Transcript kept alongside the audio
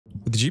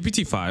So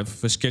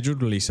GPT-5 was scheduled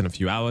to release in a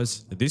few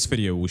hours. This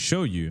video will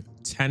show you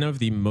 10 of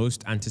the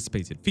most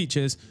anticipated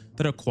features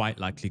that are quite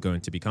likely going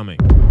to be coming.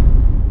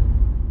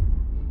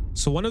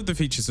 So one of the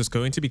features that's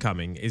going to be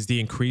coming is the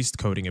increased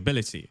coding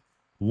ability.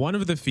 One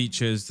of the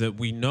features that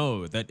we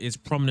know that is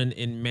prominent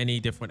in many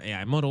different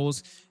AI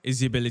models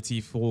is the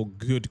ability for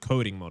good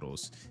coding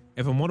models.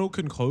 If a model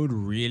can code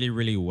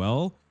really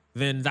well,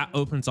 then that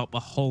opens up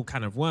a whole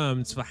can of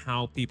worms for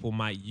how people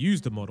might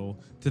use the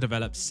model to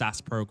develop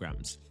SaaS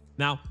programs.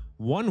 Now,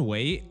 one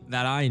way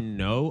that I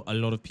know a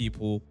lot of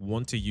people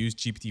want to use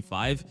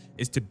GPT-5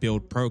 is to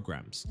build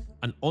programs.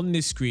 And on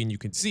this screen, you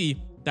can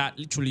see that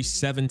literally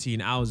 17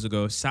 hours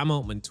ago, Sam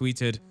Altman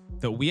tweeted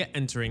that we are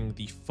entering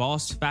the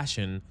fast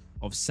fashion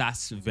of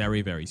SaaS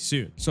very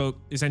soon. So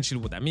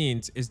essentially what that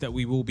means is that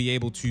we will be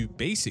able to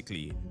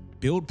basically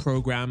build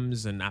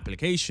programs and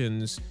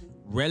applications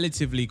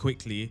relatively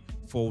quickly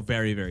for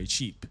very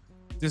cheap.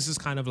 This is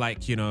kind of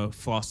like, you know,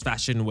 fast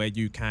fashion where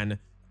you can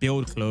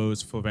build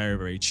clothes for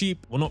very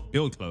cheap. Well, not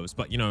build clothes,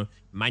 but, you know,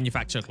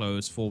 manufacture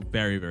clothes for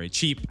very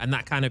cheap. And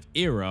that kind of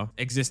era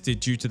existed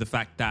due to the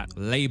fact that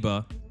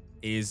labor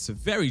is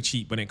very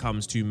cheap when it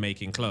comes to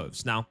making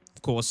clothes. Now,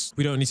 of course,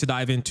 we don't need to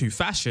dive into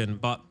fashion,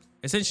 but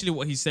essentially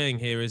what he's saying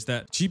here is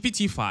that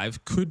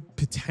GPT-5 could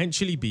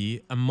potentially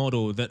be a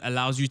model that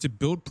allows you to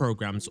build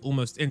programs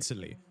almost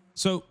instantly.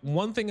 So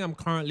one thing I'm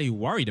currently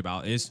worried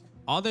about is,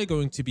 are there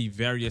going to be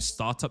various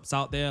startups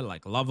out there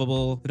like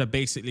Lovable that are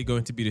basically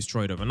going to be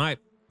destroyed overnight?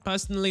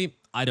 Personally,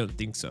 I don't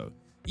think so.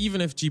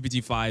 Even if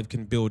GPT-5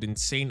 can build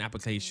insane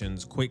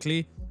applications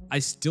quickly, I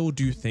still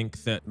do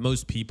think that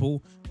most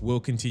people will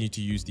continue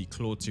to use the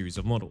Claude series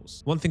of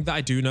models. One thing that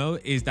I do know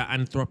is that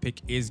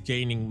Anthropic is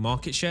gaining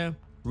market share.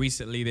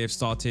 Recently, they've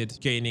started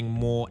gaining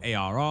more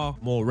ARR,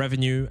 more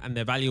revenue, and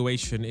their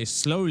valuation is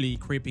slowly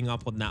creeping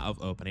up on that of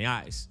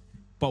OpenAI's.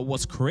 But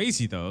what's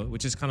crazy though,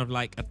 which is kind of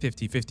like a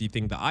 50-50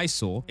 thing that I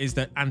saw, is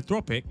that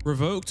Anthropic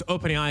revoked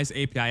OpenAI's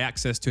API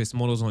access to its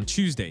models on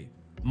Tuesday.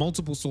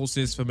 Multiple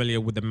sources familiar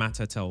with the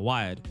matter tell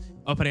Wired.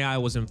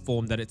 OpenAI was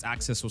informed that its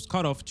access was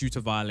cut off due to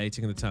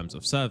violating the terms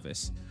of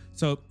service.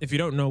 So if you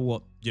don't know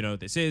what,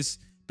 this is,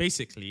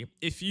 basically,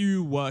 if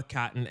you work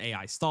at an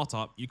AI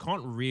startup, you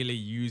can't really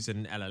use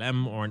an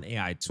LLM or an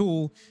AI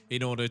tool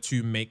in order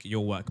to make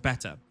your work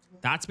better.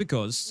 That's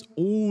because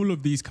all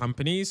of these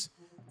companies,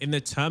 in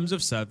the terms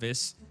of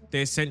service,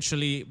 they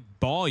essentially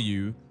bar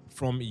you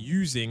from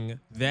using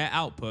their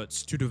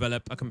outputs to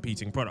develop a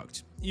competing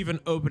product. Even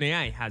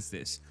OpenAI has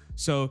this.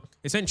 So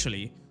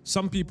essentially,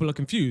 some people are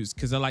confused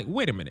because they're like,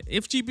 wait a minute,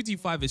 if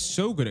GPT-5 is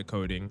so good at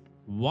coding,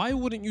 why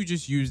wouldn't you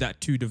just use that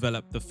to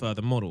develop the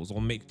further models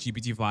or make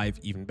GPT-5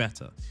 even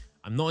better?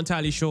 I'm not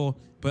entirely sure,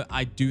 but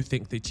I do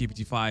think that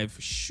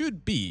GPT-5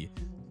 should be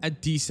a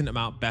decent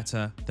amount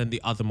better than the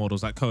other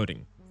models at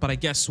coding. But I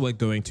guess we're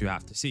going to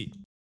have to see.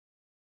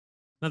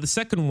 Now, the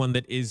second one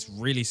that is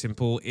really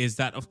simple is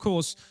that, of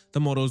course, the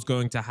model is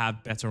going to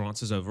have better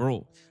answers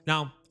overall.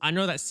 Now, I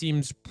know that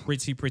seems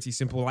pretty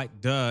simple,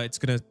 like, duh, it's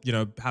going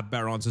to, have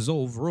better answers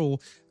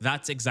overall.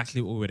 That's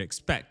exactly what we would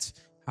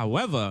expect.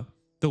 However,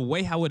 the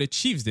way how it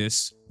achieves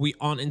this, we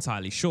aren't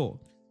entirely sure.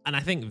 And I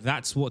think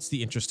that's what's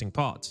the interesting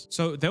part.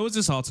 So there was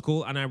this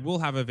article, and I will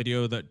have a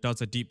video that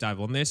does a deep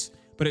dive on this,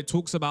 but it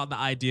talks about the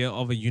idea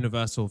of a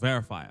universal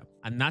verifier.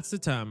 And that's the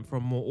term for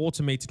a more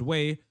automated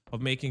way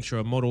of making sure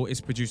a model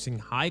is producing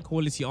high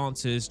quality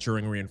answers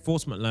during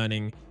reinforcement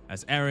learning,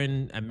 as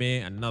Aaron,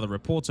 Amir, and another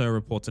reporter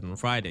reported on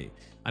Friday.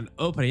 And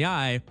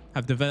OpenAI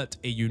have developed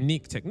a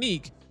unique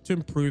technique to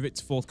improve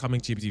its forthcoming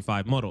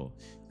GPT-5 model.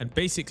 And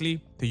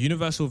basically, the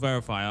universal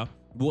verifier,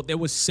 what they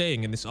were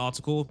saying in this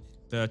article,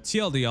 the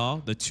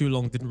TLDR, the too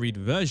long didn't read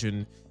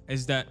version,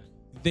 is that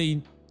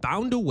they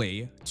found a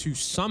way to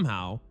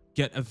somehow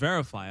get a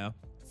verifier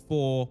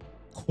for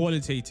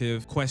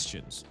qualitative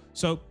questions.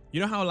 So you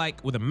know how,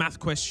 like, with a math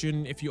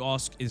question, if you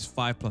ask is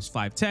 5 +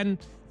 5 10,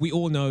 we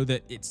all know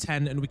that it's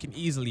 10 and we can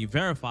easily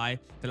verify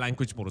the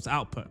language model's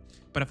output.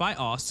 But if I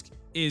ask,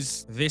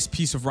 is this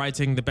piece of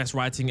writing the best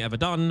writing ever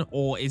done,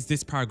 or is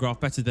this paragraph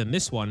better than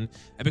this one,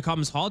 it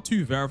becomes hard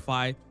to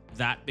verify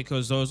that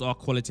because those are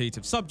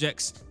qualitative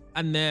subjects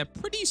and they're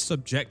pretty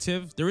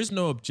subjective. There is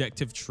no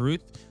objective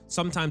truth.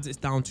 Sometimes it's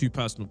down to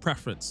personal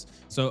preference.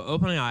 So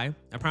OpenAI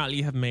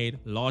apparently have made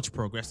large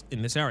progress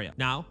in this area.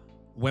 Now,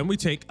 when we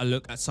take a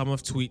look at some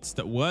of tweets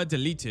that were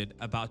deleted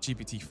about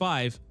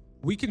GPT-5,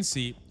 we can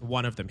see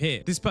one of them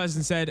here. This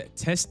person said,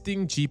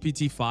 testing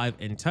GPT-5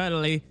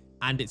 internally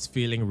and it's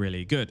feeling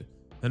really good.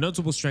 The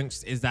notable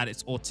strengths is that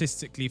it's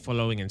autistically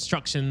following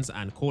instructions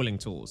and calling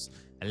tools,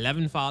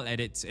 11 file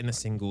edits in a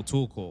single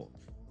tool call.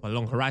 For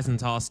long horizon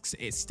tasks,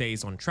 it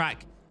stays on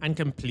track and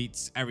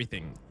completes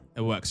everything.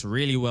 It works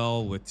really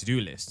well with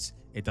to-do lists.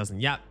 It doesn't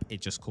yap,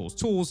 it just calls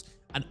tools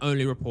and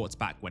only reports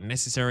back when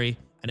necessary.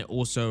 And it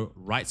also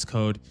writes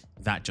code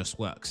that just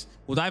works.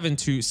 We'll dive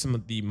into some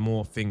of the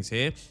more things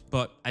here,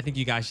 but I think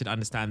you guys should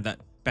understand that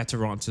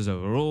better answers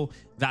overall,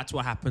 that's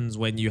what happens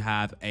when you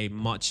have a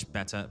much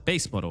better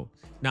base model.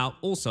 Now,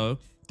 also,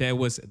 there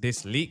was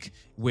this leak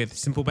with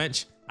Simple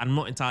Bench. I'm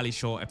not entirely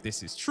sure if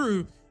this is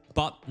true,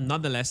 But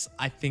nonetheless,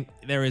 I think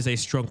there is a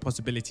strong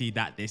possibility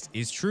that this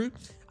is true.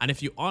 And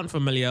if you aren't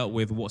familiar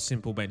with what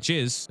Simple Bench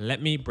is,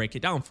 let me break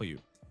it down for you.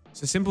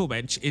 So Simple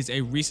Bench is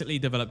a recently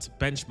developed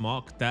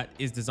benchmark that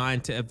is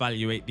designed to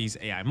evaluate these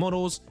AI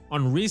models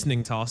on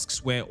reasoning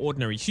tasks where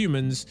ordinary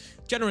humans,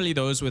 generally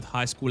those with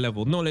high school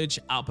level knowledge,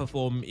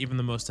 outperform even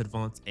the most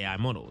advanced AI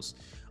models.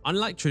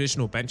 Unlike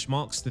traditional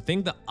benchmarks, the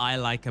thing that I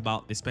like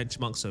about this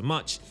benchmark so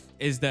much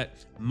is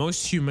that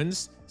most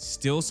humans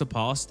still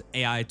surpassed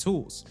AI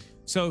tools.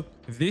 So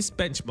this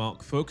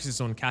benchmark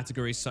focuses on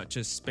categories such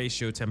as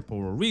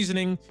spatio-temporal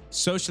reasoning,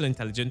 social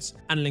intelligence,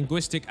 and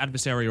linguistic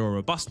adversarial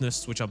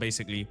robustness, which are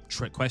basically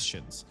trick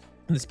questions.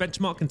 And this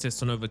benchmark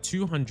consists on over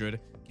 200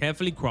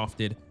 carefully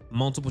crafted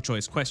multiple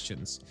choice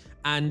questions.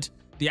 And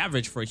the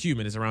average for a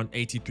human is around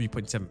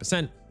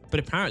 83.7%, but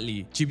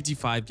apparently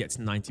GPT-5 gets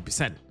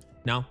 90%.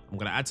 Now, I'm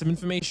going to add some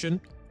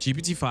information.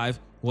 GPT-5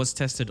 was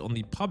tested on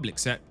the public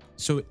set,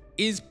 so it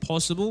is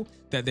possible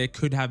that there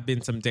could have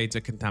been some data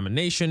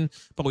contamination,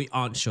 but we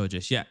aren't sure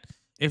just yet.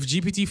 If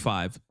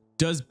GPT-5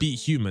 does beat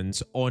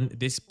humans on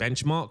this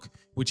benchmark,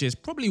 which is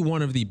probably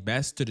one of the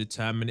best to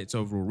determine its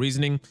overall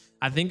reasoning,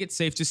 I think it's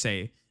safe to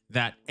say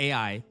that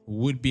AI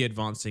would be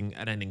advancing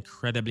at an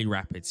incredibly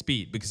rapid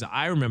speed, because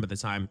I remember the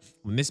time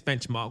when this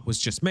benchmark was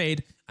just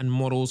made and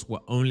models were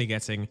only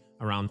getting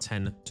around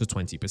 10 to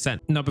 20%.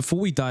 Now, before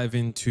we dive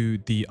into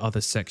the other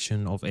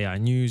section of AI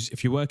news,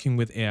 if you're working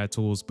with AI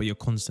tools, but you're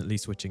constantly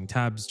switching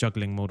tabs,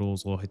 juggling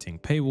models, or hitting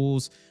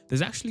paywalls,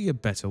 there's actually a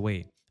better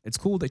way. It's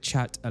called a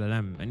chat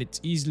LLM, and it's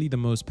easily the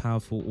most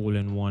powerful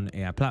all-in-one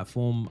AI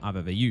platform I've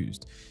ever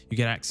used. You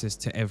get access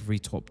to every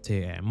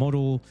top-tier AI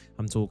model.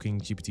 I'm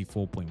talking GPT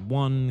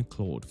 4.1,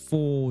 Claude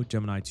 4,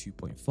 Gemini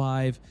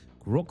 2.5,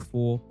 Grok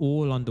 4,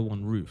 all under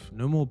one roof.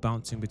 No more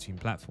bouncing between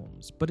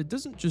platforms. But it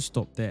doesn't just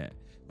stop there.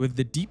 With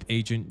the Deep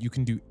Agent, you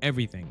can do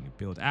everything: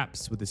 build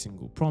apps with a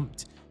single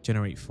prompt,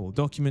 generate full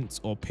documents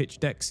or pitch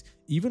decks,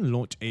 even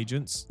launch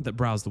agents that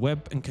browse the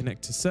web and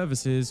connect to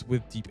services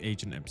with Deep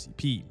Agent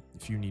MCP.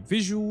 If you need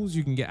visuals,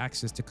 you can get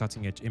access to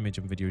cutting-edge image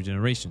and video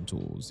generation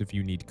tools. If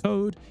you need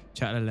code,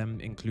 Chat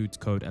LLM includes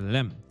Code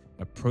LLM,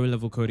 a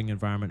pro-level coding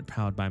environment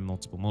powered by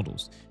multiple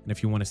models. And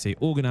if you want to stay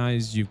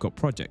organized, you've got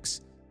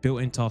projects,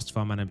 built-in task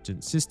file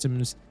management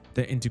systems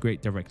that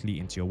integrate directly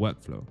into your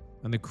workflow.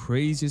 And the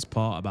craziest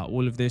part about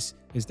all of this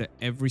is that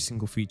every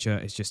single feature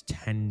is just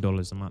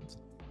 $10 a month.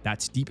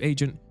 That's Deep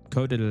Agent,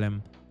 Code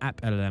LLM,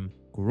 App LLM,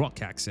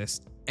 Grok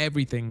Access,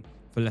 everything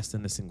for less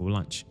than a single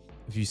lunch.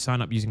 If you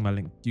sign up using my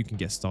link, you can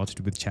get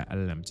started with Chat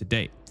LLM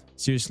today.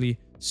 Seriously,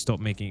 stop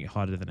making it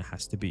harder than it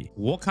has to be.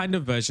 What kind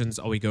of versions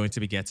are we going to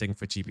be getting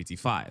for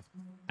GPT-5?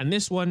 And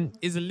this one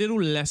is a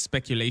little less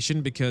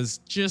speculation, because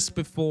just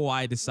before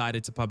I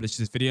decided to publish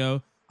this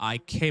video, I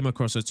came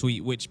across a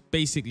tweet which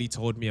basically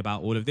told me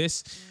about all of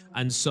this.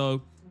 And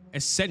so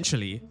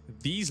essentially,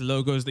 these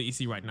logos that you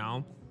see right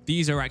now,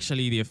 these are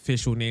actually the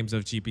official names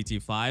of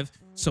GPT-5.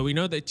 So we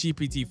know that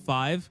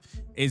GPT-5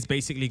 is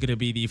basically going to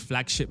be the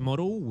flagship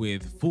model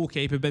with full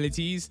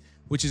capabilities,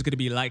 which is going to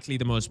be likely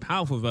the most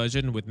powerful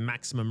version with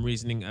maximum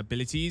reasoning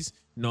abilities,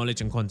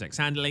 knowledge and context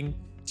handling.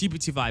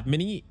 GPT-5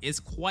 Mini is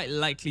quite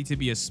likely to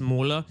be a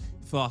smaller,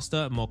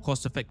 faster, more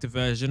cost-effective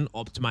version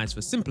optimized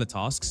for simpler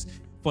tasks.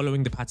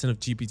 Following the pattern of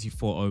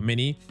GPT-4o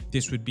Mini,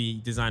 this would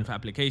be designed for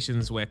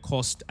applications where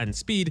cost and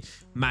speed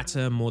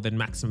matter more than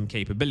maximum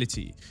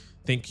capability.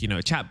 Think,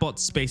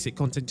 chatbots, basic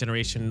content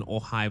generation, or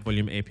high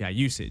volume API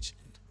usage.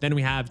 Then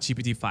we have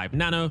GPT-5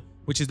 Nano,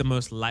 which is the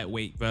most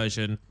lightweight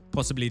version,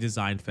 possibly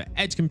designed for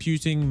edge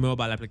computing,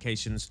 mobile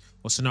applications,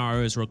 or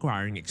scenarios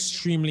requiring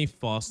extremely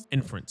fast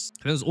inference.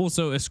 There's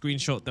also a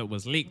screenshot that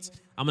was leaked.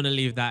 I'm going to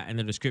leave that in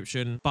the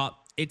description, but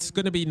it's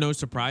going to be no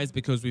surprise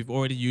because we've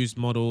already used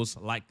models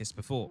like this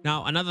before.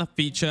 Now, another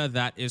feature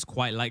that is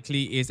quite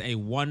likely is a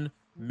 1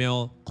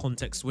 mil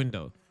context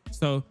window.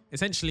 So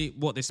essentially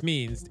what this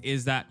means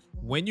is that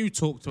when you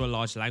talk to a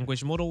large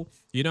language model,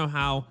 you know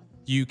how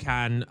you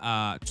can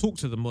talk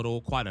to the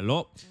model quite a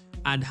lot,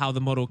 and how the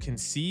model can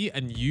see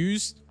and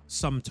use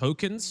some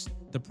tokens.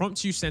 The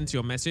prompts you send to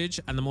your message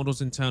and the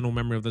model's internal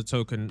memory of the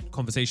token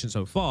conversation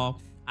so far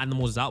and the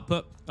model's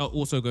output are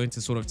also going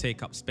to sort of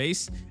take up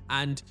space.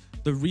 And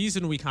the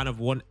reason we kind of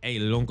want a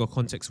longer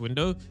context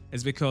window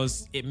is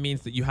because it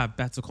means that you have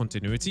better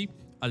continuity.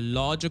 A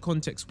larger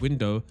context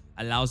window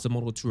allows the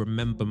model to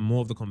remember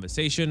more of the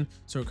conversation,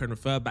 so it can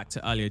refer back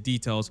to earlier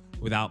details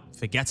without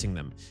forgetting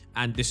them.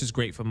 And this is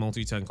great for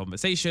multi-turn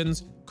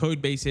conversations,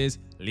 code bases,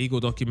 legal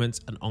documents,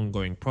 and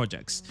ongoing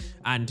projects.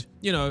 And,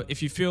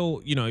 if you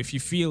feel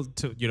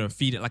to,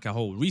 feed it like a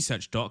whole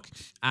research doc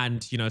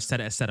and, set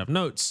it a set of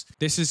notes,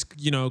 this is,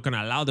 going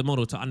to allow the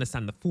model to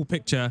understand the full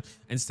picture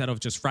instead of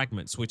just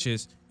fragments, which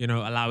is,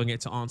 allowing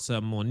it to answer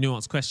more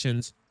nuanced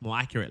questions more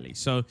accurately.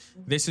 So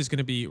this is going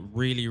to be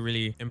really,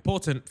 really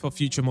important for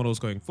future models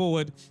going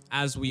forward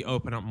as we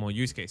open up more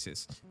use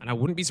cases. And I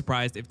wouldn't be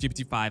surprised if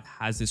GPT-5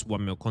 has this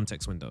 1 mil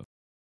context window.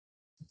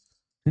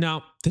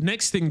 Now, the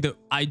next thing that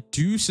I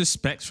do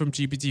suspect from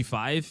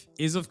GPT-5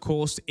 is, of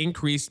course,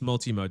 increased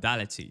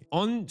multimodality.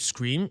 On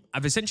screen,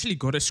 I've essentially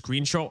got a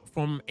screenshot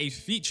from a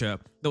feature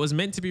that was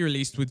meant to be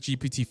released with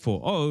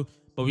GPT-4o,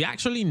 but we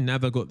actually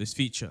never got this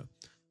feature.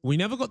 We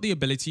never got the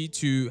ability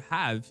to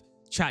have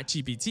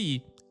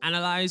ChatGPT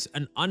analyze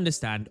and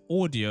understand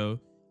audio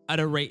at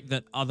a rate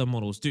that other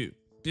models do.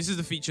 This is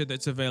a feature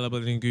that's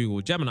available in Google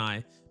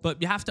Gemini,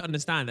 but you have to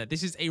understand that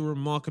this is a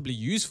remarkably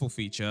useful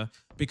feature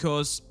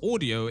because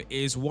audio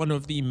is one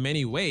of the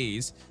many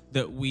ways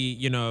that we,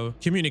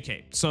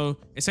 communicate. So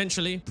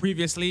essentially,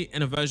 previously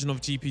in a version of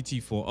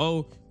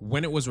GPT-4o,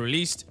 when it was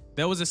released,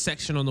 there was a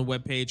section on the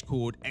webpage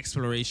called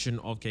Exploration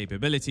of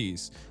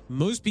Capabilities.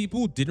 Most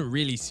people didn't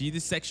really see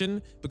this section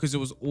because it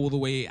was all the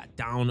way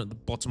down at the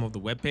bottom of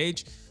the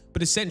webpage.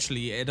 But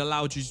essentially, it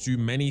allowed you to do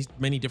many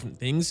different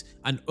things.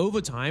 And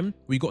over time,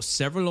 we got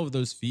several of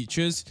those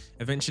features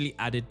eventually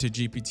added to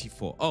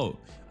GPT-4o.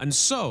 And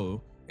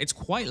so it's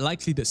quite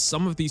likely that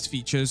some of these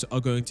features are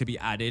going to be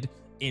added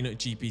in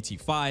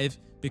GPT-5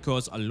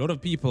 because a lot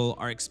of people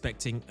are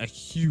expecting a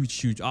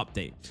huge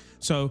update.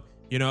 So,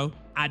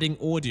 adding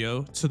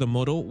audio to the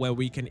model where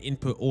we can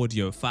input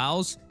audio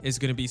files is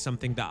going to be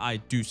something that I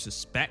do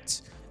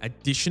suspect.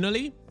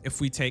 Additionally, if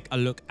we take a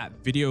look at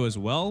video as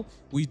well,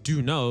 we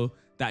do know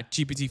that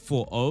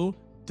GPT-4o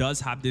does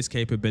have this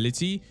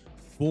capability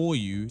for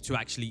you to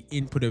actually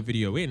input a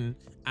video in.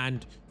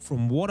 And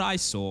from what I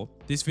saw,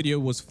 this video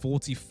was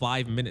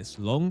 45 minutes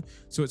long.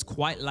 So it's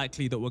quite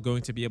likely that we're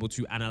going to be able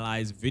to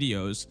analyze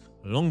videos,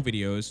 long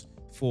videos,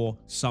 for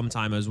some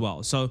time as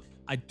well. So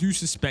I do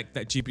suspect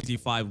that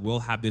GPT-5 will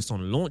have this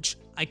on launch.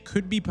 I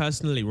could be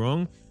personally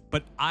wrong,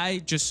 but I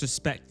just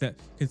suspect that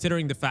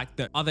considering the fact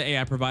that other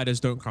AI providers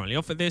don't currently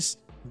offer this,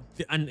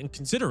 and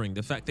considering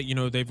the fact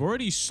that, they've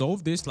already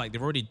solved this, like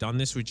they've already done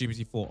this with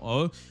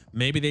GPT-4o,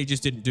 maybe they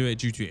just didn't do it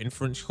due to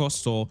inference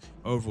costs or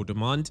overall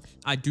demand.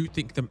 I do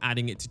think them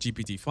adding it to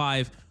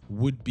GPT-5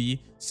 would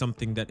be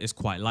something that is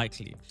quite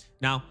likely.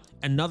 Now,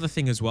 another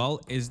thing as well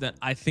is that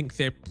I think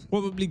they're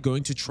probably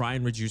going to try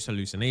and reduce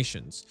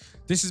hallucinations.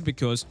 This is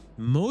because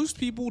most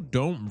people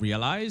don't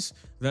realize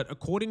that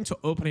according to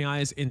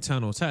OpenAI's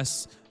internal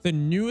tests, the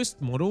newest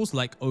models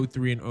like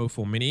O3 and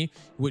O4 mini,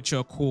 which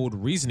are called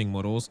reasoning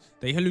models,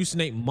 they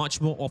hallucinate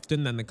much more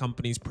often than the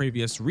company's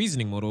previous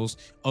reasoning models,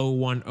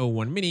 O1,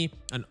 O1 mini,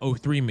 and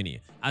O3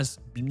 mini, as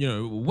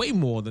way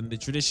more than the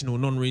traditional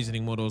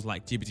non-reasoning models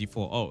like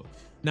GPT-4o.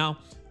 Now,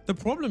 the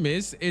problem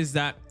is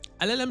that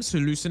LLMs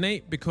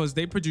hallucinate because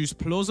they produce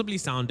plausibly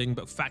sounding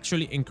but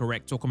factually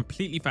incorrect or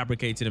completely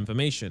fabricated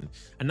information.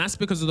 And that's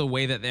because of the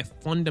way that they're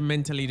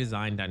fundamentally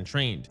designed and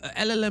trained.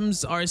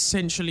 LLMs are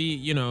essentially,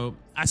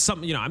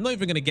 I'm not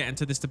even going to get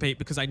into this debate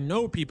because I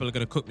know people are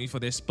going to cook me for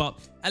this, but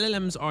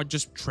LLMs are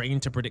just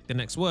trained to predict the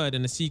next word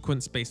in a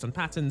sequence based on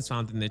patterns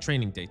found in their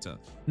training data,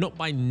 not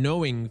by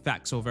knowing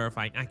facts or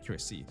verifying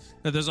accuracy.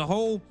 Now, there's a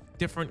whole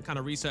different kind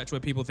of research where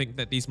people think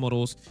that these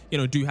models,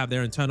 do have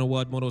their internal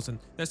word models, and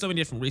there's so many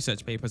different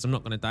research papers. I'm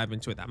not going to dive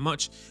into it that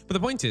much, but the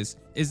point is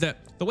that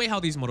the way how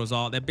these models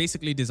are, they're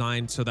basically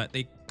designed so that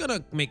they're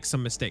gonna make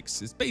some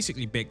mistakes. It's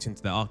basically baked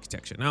into their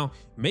architecture. Now,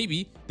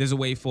 maybe there's a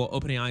way for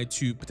OpenAI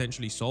to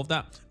potentially solve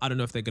that. I don't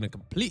know if they're going to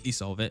completely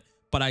solve it,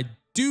 but I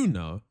do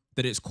know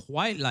that it's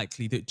quite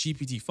likely that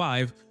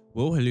GPT-5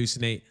 will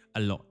hallucinate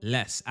a lot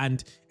less.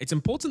 And it's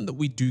important that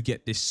we do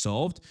get this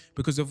solved,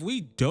 because if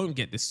we don't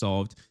get this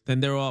solved, then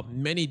there are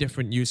many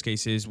different use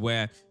cases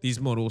where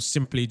these models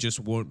simply just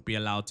won't be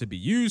allowed to be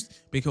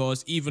used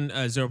because even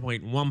a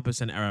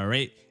 0.1% error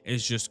rate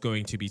is just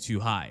going to be too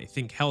high.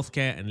 Think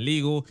healthcare and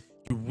legal.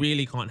 You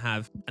really can't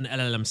have an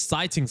LLM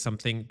citing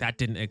something that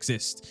didn't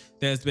exist.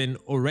 There's been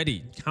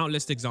already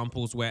countless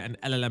examples where an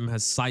LLM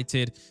has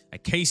cited a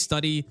case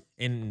study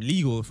in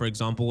legal, for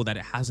example, that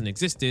it hasn't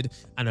existed,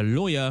 and a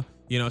lawyer,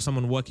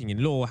 someone working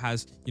in law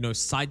has,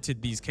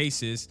 cited these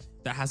cases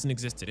that hasn't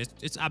existed.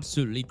 It's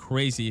absolutely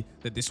crazy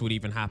that this would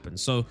even happen.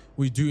 So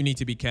we do need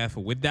to be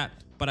careful with that.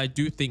 But I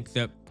do think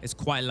that it's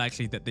quite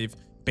likely that they've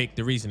baked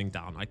the reasoning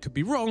down. I could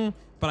be wrong,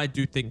 but I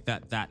do think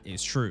that that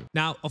is true.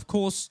 Now, of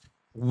course,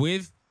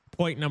 with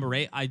point number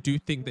 8, I do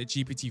think that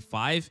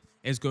GPT-5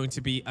 is going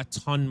to be a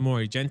ton more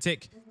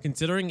agentic,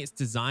 considering it's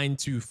designed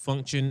to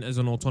function as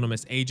an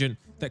autonomous agent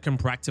that can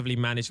proactively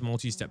manage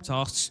multi-step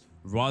tasks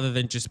rather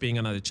than just being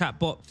another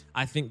chatbot.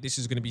 I think this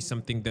is going to be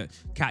something that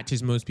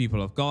catches most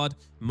people off guard.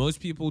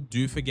 Most people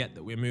do forget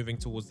that we're moving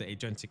towards the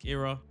agentic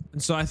era.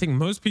 And so I think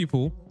most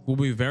people will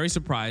be very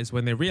surprised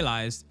when they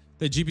realize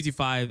that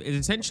GPT-5 is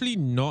essentially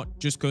not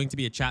just going to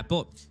be a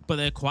chatbot, but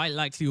there quite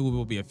likely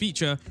will be a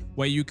feature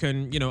where you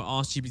can,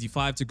 ask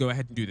GPT-5 to go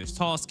ahead and do this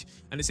task,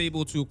 and it's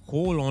able to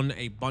call on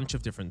a bunch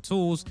of different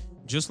tools,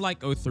 just like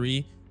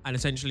O3, and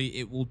essentially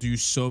it will do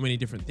so many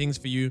different things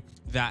for you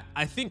that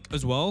I think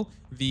as well,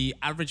 the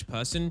average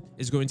person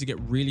is going to get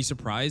really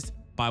surprised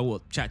by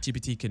what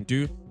ChatGPT can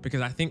do,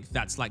 because I think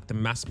that's like the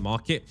mass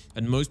market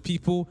and most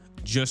people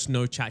just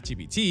know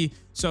ChatGPT.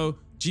 So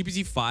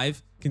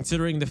GPT-5,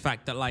 considering the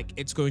fact that like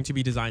it's going to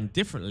be designed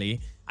differently,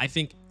 I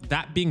think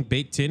that being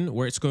baked in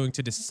where it's going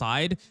to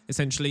decide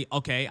essentially,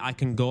 okay, I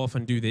can go off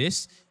and do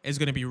this, is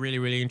going to be really,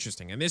 really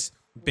interesting. And this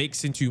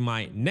bakes into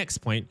my next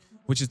point,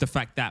 which is the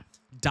fact that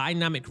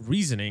dynamic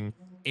reasoning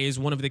is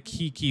one of the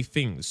key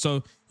things.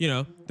 So,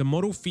 the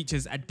model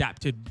features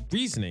adaptive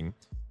reasoning,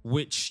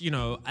 which,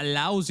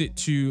 allows it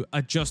to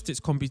adjust its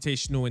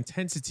computational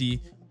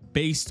intensity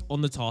based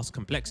on the task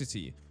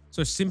complexity.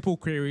 So simple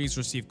queries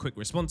receive quick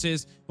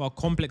responses, while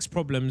complex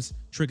problems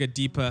trigger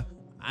deeper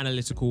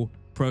analytical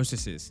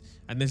processes.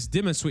 And this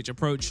dimmer switch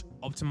approach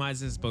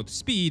optimizes both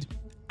speed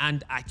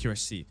and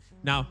accuracy.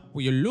 Now,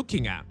 what you're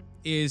looking at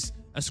is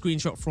a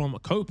screenshot from a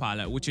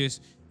Copilot, which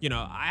is,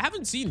 I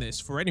haven't seen this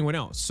for anyone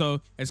else.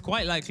 So it's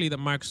quite likely that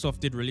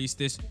Microsoft did release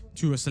this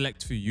to a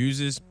select few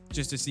users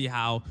just to see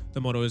how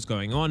the model is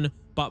going on.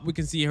 But we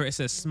can see here it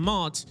says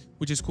smart,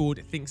 which is called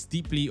thinks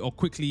deeply or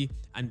quickly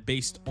and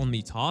based on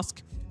the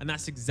task. And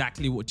that's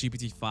exactly what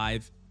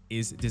GPT-5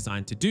 is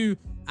designed to do.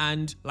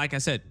 And like I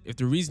said, if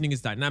the reasoning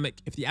is dynamic,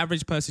 if the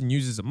average person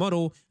uses a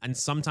model and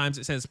sometimes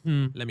it says,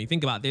 let me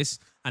think about this,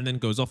 and then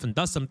goes off and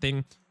does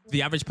something,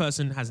 the average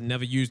person has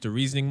never used a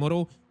reasoning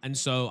model. And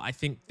so I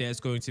think there's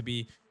going to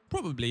be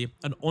probably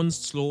an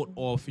onslaught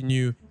of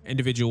new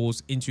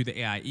individuals into the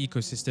AI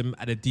ecosystem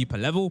at a deeper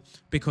level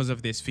because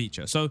of this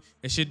feature. So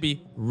it should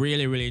be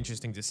really, really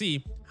interesting to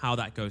see how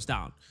that goes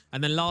down.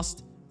 And then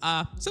last,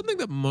 something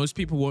that most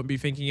people won't be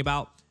thinking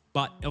about,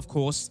 but of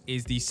course,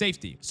 is the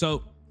safety.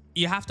 So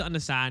you have to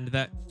understand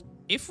that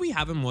if we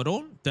have a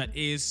model that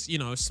is,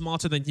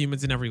 smarter than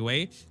humans in every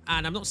way,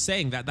 and I'm not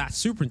saying that that's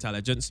super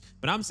intelligence,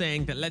 but I'm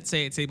saying that let's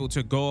say it's able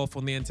to go off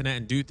on the internet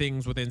and do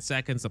things within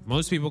seconds that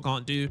most people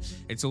can't do.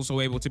 It's also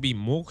able to be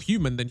more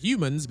human than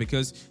humans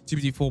because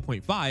GPT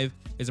 4.5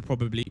 is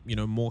probably,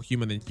 more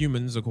human than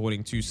humans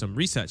according to some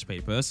research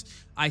papers.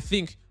 I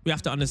think we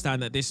have to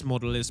understand that this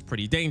model is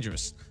pretty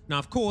dangerous. Now,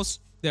 of course,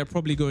 there are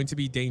probably going to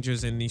be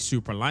dangers in the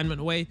super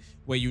alignment way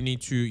where you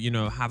need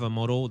to, have a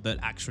model that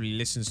actually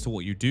listens to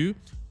what you do.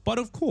 But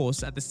of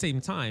course, at the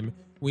same time,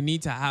 we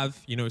need to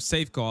have,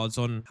 safeguards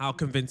on how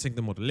convincing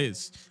the model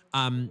is.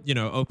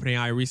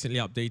 OpenAI recently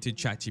updated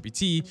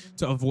ChatGPT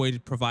to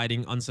avoid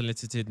providing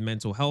unsolicited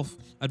mental health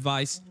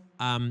advice,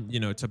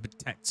 to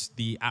protect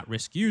the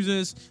at-risk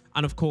users.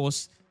 And of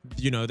course,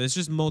 there's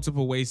just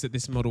multiple ways that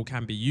this model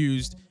can be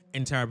used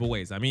in terrible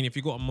ways. I mean, if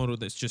you've got a model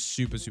that's just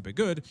super, super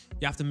good,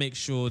 you have to make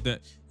sure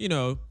that,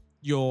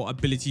 your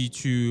ability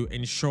to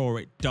ensure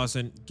it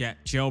doesn't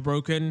get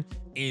jailbroken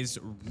is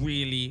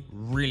really,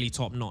 really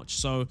top notch.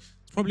 So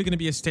it's probably going to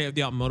be a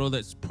state-of-the-art model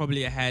that's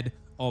probably ahead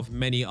of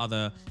many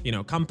other,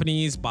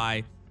 companies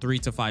by 3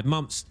 to 5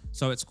 months.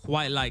 So it's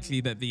quite likely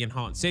that the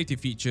enhanced safety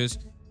features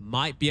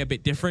might be a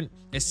bit different,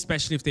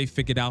 especially if they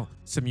figured out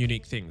some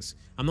unique things.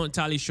 I'm not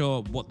entirely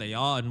sure what they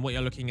are, and what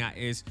you're looking at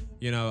is,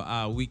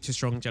 weak to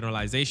strong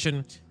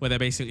generalization, where they're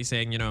basically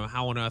saying,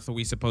 how on earth are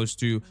we supposed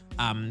to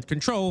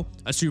control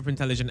a super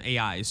intelligent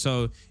AI?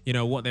 So,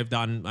 what they've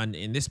done and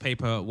in this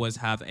paper was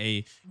have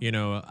a,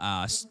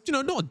 not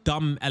a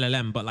dumb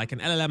LLM, but like an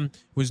LLM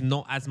with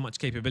not as much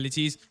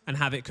capabilities and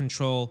have it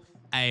control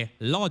a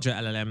larger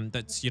LLM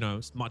that's,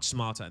 much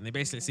smarter. And they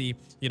basically see,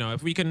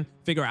 if we can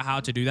figure out how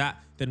to do that,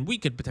 then we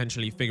could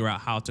potentially figure out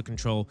how to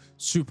control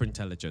super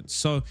intelligence.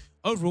 So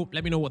overall,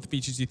 let me know what the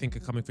features you think are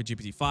coming for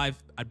GPT-5.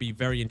 I'd be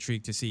very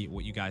intrigued to see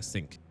what you guys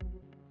think.